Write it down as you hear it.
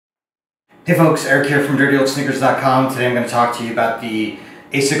Hey folks, Eric here from DirtyOldSneakers.com. Today I'm going to talk to you about the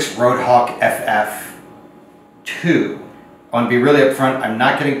ASICS RoadHawk FF 2. I want to be really upfront, I'm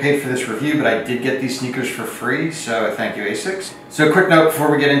not getting paid for this review, but I did get these sneakers for free, so thank you ASICS. So a quick note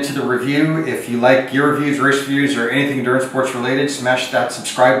before we get into the review, if you like gear reviews, race reviews, or anything endurance sports related, smash that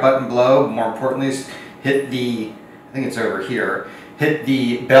subscribe button below. More importantly, hit the, I think it's over here, hit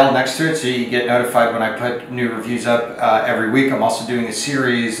the bell next to it so you get notified when I put new reviews up every week. I'm also doing a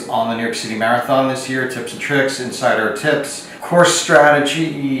series on the New York City Marathon this year, tips and tricks, insider tips, course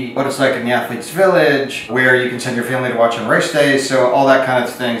strategy, what it's like in the athlete's village, where you can send your family to watch on race days, so all that kind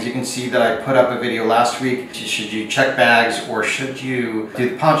of things. You can see that I put up a video last week. Should you check bags or should you do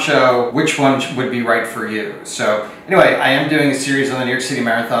the poncho? Which one would be right for you? So anyway, I am doing a series on the New York City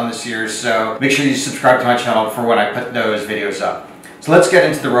Marathon this year, so make sure you subscribe to my channel for when I put those videos up. So let's get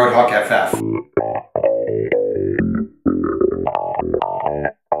into the RoadHawk FF.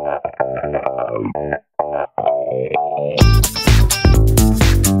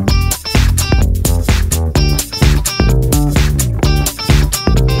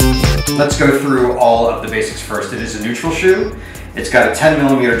 Let's go through all of the basics first. It is a neutral shoe. It's got a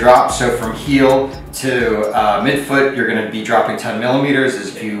 10mm drop, so from heel to midfoot, you're going to be dropping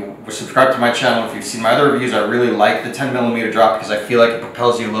 10mm. If you subscribe to my channel, if you've seen my other reviews, I really like the 10mm drop because I feel like it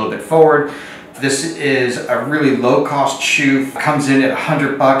propels you a little bit forward. This is a really low-cost shoe. It comes in at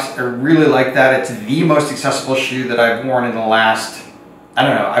 $100. I really like that. It's the most accessible shoe that I've worn in the last, I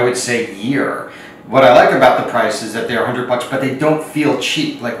don't know, I would say year. What I like about the price is that they're $100, but they don't feel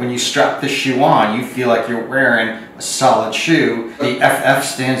cheap. Like when you strap the shoe on, you feel like you're wearing a solid shoe. The FF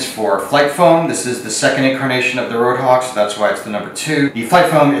stands for Flight Foam. This is the second incarnation of the RoadHawk, so that's why it's the number 2. The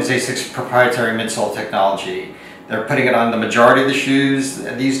Flight Foam is ASICS proprietary midsole technology. They're putting it on the majority of the shoes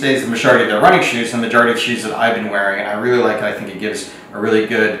these days, the majority of their running shoes, and the majority of the shoes that I've been wearing, and I really like it. I think it gives a really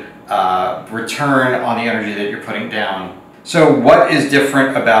good return on the energy that you're putting down. So what is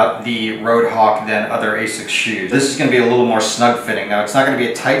different about the RoadHawk than other ASICS shoes? This is going to be a little more snug fitting. Now it's not going to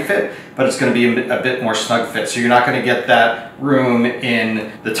be a tight fit, but it's going to be a bit more snug fit. So you're not going to get that room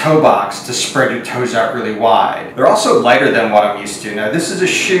in the toe box to spread your toes out really wide. They're also lighter than what I'm used to. Now this is a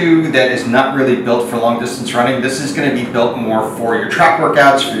shoe that is not really built for long distance running. This is going to be built more for your track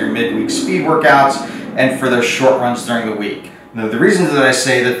workouts, for your midweek speed workouts, and for those short runs during the week. Now the reasons that I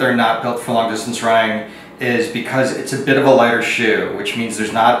say that they're not built for long distance running is because it's a bit of a lighter shoe, which means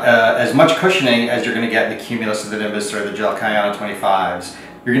there's not as much cushioning as you're going to get in the Cumulus or the Nimbus or the Gel Cayano 25s.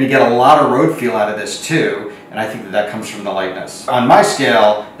 You're going to get a lot of road feel out of this too, and I think that that comes from the lightness. On my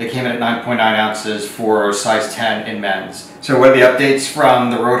scale, they came in at 9.9 ounces for size 10 in men's. So what are the updates from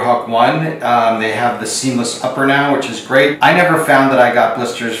the RoadHawk 1? They have the seamless upper now, which is great. I never found that I got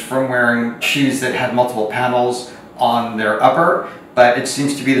blisters from wearing shoes that had multiple panels on their upper, but it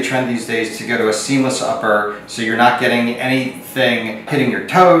seems to be the trend these days to go to a seamless upper so you're not getting anything hitting your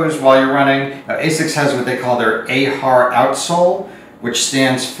toes while you're running. Now, ASICS has what they call their AHAR outsole, which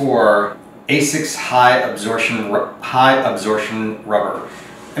stands for ASICS High Absorption Rubber.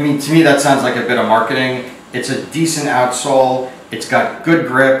 I mean, to me that sounds like a bit of marketing. It's a decent outsole, it's got good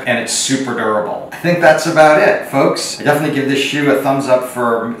grip, and it's super durable. I think that's about it, folks. I definitely give this shoe a thumbs up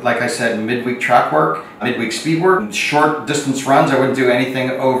for, like I said, midweek track work, midweek speed work, short distance runs. I wouldn't do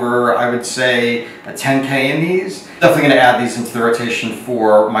anything over, I would say, a 10K in these. Definitely gonna add these into the rotation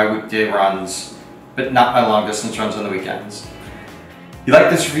for my weekday runs, but not my long distance runs on the weekends. If you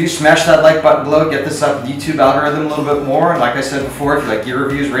like this review, smash that like button below, get this up the YouTube algorithm a little bit more. And like I said before, if you like gear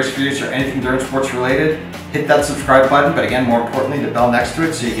reviews, race reviews, or anything endurance sports related, hit that subscribe button, but again, more importantly, the bell next to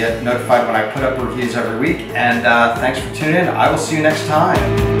it so you get notified when I put up reviews every week. And thanks for tuning in. I will see you next time.